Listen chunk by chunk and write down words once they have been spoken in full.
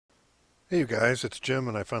Hey you guys, it's Jim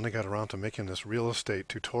and I finally got around to making this real estate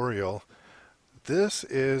tutorial. This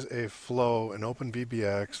is a flow in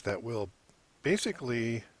OpenVBX that will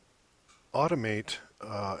basically automate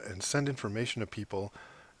and send information to people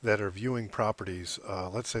that are viewing properties.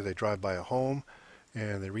 Let's say they drive by a home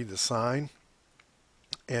and they read the sign.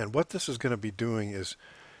 And what this is going to be doing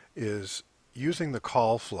is using the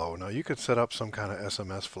call flow. Now you could set up some kind of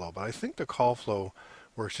SMS flow, but I think the call flow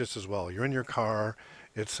works just as well. You're in your car,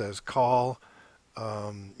 it says call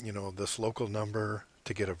this local number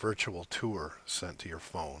to get a virtual tour sent to your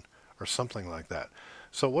phone or something like that.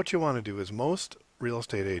 So what you want to do is most real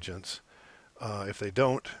estate agents, if they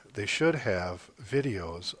don't, they should have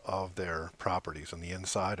videos of their properties on the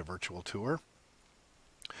inside, a virtual tour.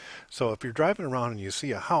 So if you're driving around and you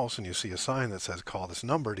see a house and you see a sign that says call this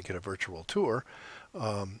number to get a virtual tour,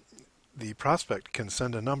 the prospect can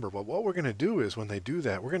send a number. But what we're going to do is when they do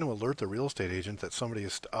that, we're going to alert the real estate agent that somebody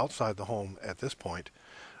is outside the home at this point,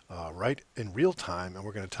 right in real time, and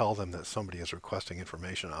we're going to tell them that somebody is requesting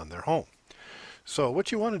information on their home. So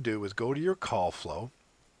what you want to do is go to your call flow,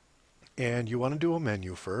 and you want to do a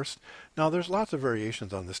menu first. Now there's lots of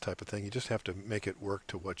variations on this type of thing. You just have to make it work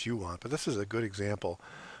to what you want. But this is a good example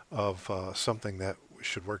of something that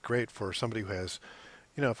should work great for somebody who has,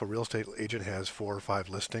 if a real estate agent has 4 or 5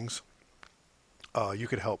 listings, you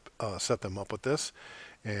could help set them up with this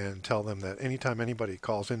and tell them that anytime anybody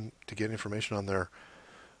calls in to get information on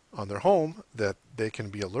their home, that they can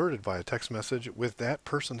be alerted via text message with that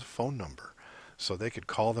person's phone number. So they could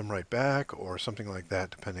call them right back or something like that,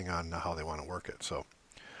 depending on how they want to work it. So,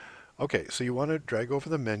 okay, so you want to drag over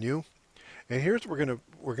the menu, and here's we're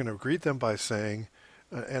gonna greet them by saying,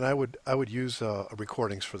 and I would use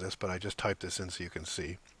recordings for this, but I just typed this in so you can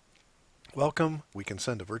see. Welcome. We can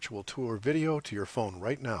send a virtual tour video to your phone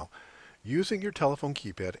right now. Using your telephone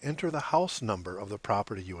keypad, enter the house number of the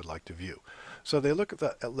property you would like to view. So they look at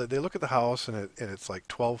the house, and it's like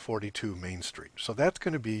 1242 Main Street. So that's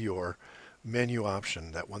going to be your menu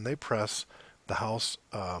option. That when they press the house,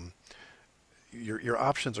 your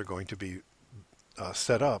options are going to be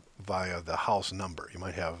set up via the house number. You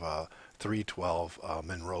might have 312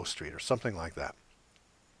 Monroe Street or something like that.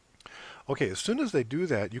 Okay, as soon as they do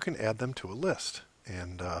that, you can add them to a list.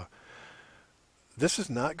 And this is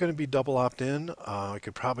not going to be double opt-in. I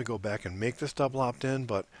could probably go back and make this double opt-in,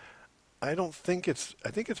 but I think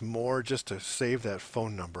it's more just to save that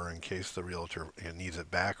phone number in case the realtor needs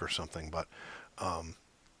it back or something. But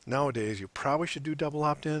nowadays, you probably should do double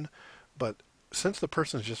opt-in. But since the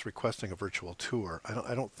person is just requesting a virtual tour,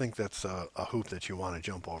 I don't think that's a hoop that you want to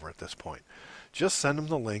jump over at this point. Just send them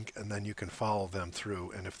the link, and then you can follow them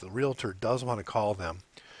through. And if the realtor does want to call them,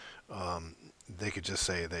 they could just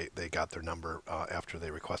say they got their number after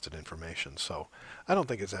they requested information. So I don't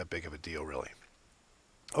think it's that big of a deal, really.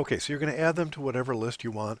 Okay, so you're going to add them to whatever list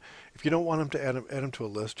you want. If you don't want them to add them to a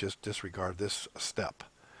list, just disregard this step.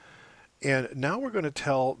 And now we're going to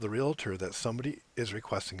tell the realtor that somebody is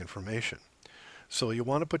requesting information. So you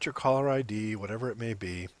want to put your caller ID, whatever it may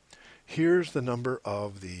be. Here's the number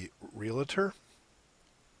of the realtor,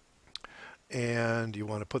 and you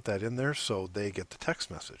want to put that in there so they get the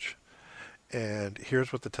text message. And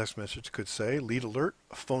here's what the text message could say: lead alert,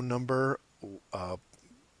 phone number,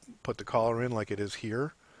 put the caller in like it is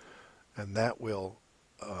here, and that will,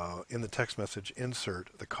 in the text message, insert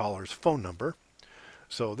the caller's phone number.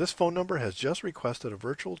 So this phone number has just requested a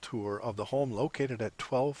virtual tour of the home located at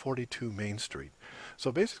 1242 Main Street.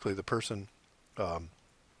 So basically the person,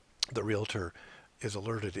 the realtor, is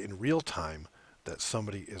alerted in real time that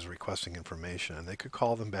somebody is requesting information, and they could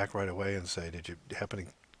call them back right away and say, did you happen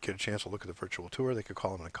to get a chance to look at the virtual tour? They could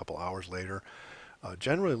call them a couple hours later.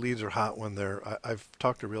 Generally leads are hot when I've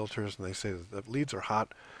talked to realtors and they say that the leads are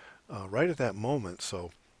hot right at that moment.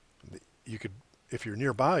 So you could, if you're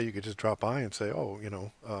nearby, you could just drop by and say, oh,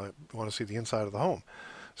 want to see the inside of the home.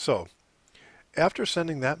 So after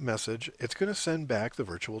sending that message, it's going to send back the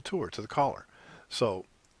virtual tour to the caller. So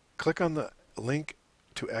click on the link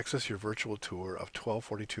to access your virtual tour of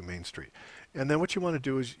 1242 Main Street. And then what you want to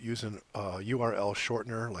do is use an URL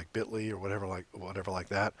shortener like bit.ly or whatever like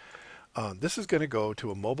that. This is going to go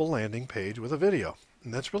to a mobile landing page with a video.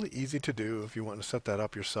 And that's really easy to do. If you want to set that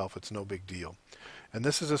up yourself, it's no big deal. And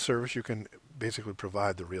this is a service you can basically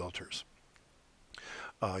provide the realtors.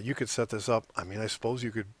 You could set this up, I suppose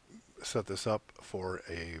you could set this up for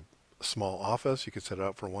a small office. You could set it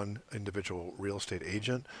up for one individual real estate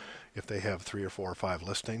agent. If they have 3 or 4 or 5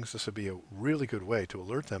 listings, this would be a really good way to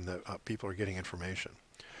alert them that people are getting information.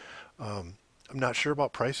 I'm not sure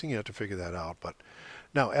about pricing. You have to figure that out. But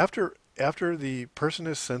now after the person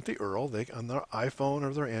has sent the URL, they on their iPhone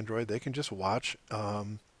or their Android, they can just watch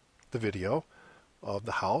the video of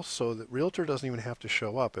the house, so the realtor doesn't even have to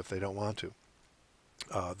show up if they don't want to.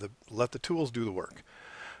 Let the tools do the work.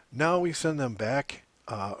 Now we send them back,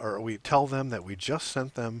 or we tell them that we just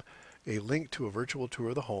sent them a link to a virtual tour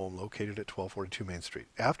of the home located at 1242 Main Street.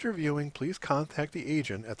 After viewing, please contact the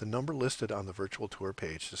agent at the number listed on the virtual tour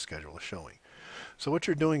page to schedule a showing. So what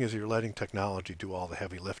you're doing is you're letting technology do all the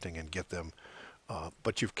heavy lifting and get them,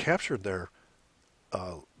 but you've captured their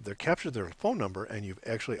phone number, and you've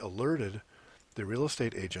actually alerted the real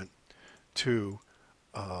estate agent to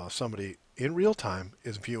somebody in real time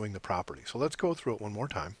is viewing the property. So let's go through it one more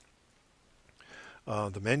time.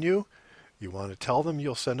 The menu, you want to tell them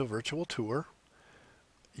you'll send a virtual tour.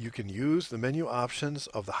 You can use the menu options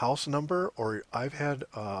of the house number, or I've had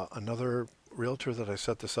another realtor that I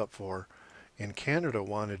set this up for in Canada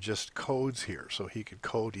wanted just codes here, so he could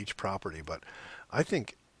code each property. But I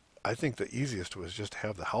think the easiest was just to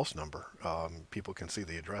have the house number. People can see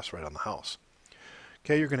the address right on the house.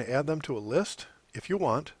 Okay, you're going to add them to a list if you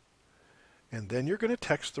want, and then you're going to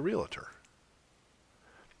text the realtor.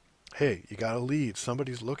 Hey, you got a lead.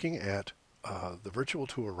 Somebody's looking at the virtual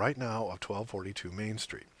tour right now of 1242 Main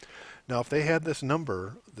Street. Now, if they had this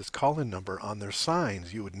number, this call-in number on their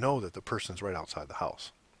signs, you would know that the person's right outside the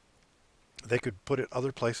house. They could put it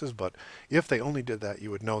other places, but if they only did that, you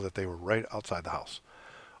would know that they were right outside the house.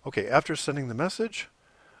 Okay, after sending the message,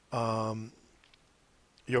 you're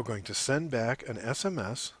going to send back an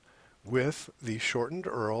SMS with the shortened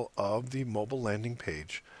URL of the mobile landing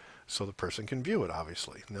page so the person can view it,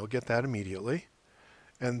 obviously. And they'll get that immediately.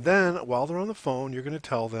 And then, while they're on the phone, you're going to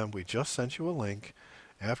tell them, we just sent you a link.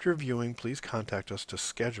 After viewing, please contact us to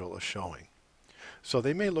schedule a showing. So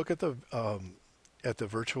they may look at the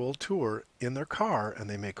virtual tour in their car, and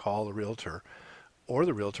they may call the realtor, or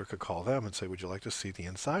the realtor could call them and say, would you like to see the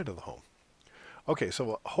inside of the home? Okay,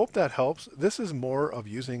 so I hope that helps. This is more of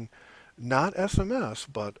using not SMS,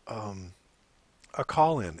 but a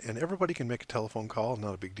call-in. And everybody can make a telephone call,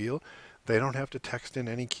 not a big deal. They don't have to text in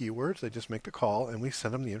any keywords. They just make the call, and we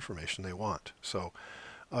send them the information they want. So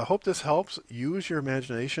I hope this helps. Use your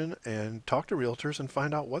imagination and talk to realtors and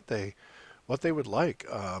find out what they would like.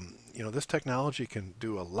 You know, this technology can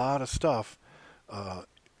do a lot of stuff,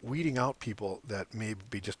 weeding out people that may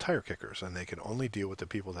be just tire kickers, and they can only deal with the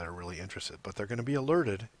people that are really interested. But they're going to be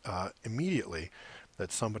alerted immediately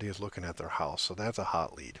that somebody is looking at their house. So that's a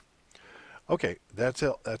hot lead. Okay, that's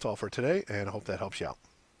it. That's all for today, and I hope that helps you out.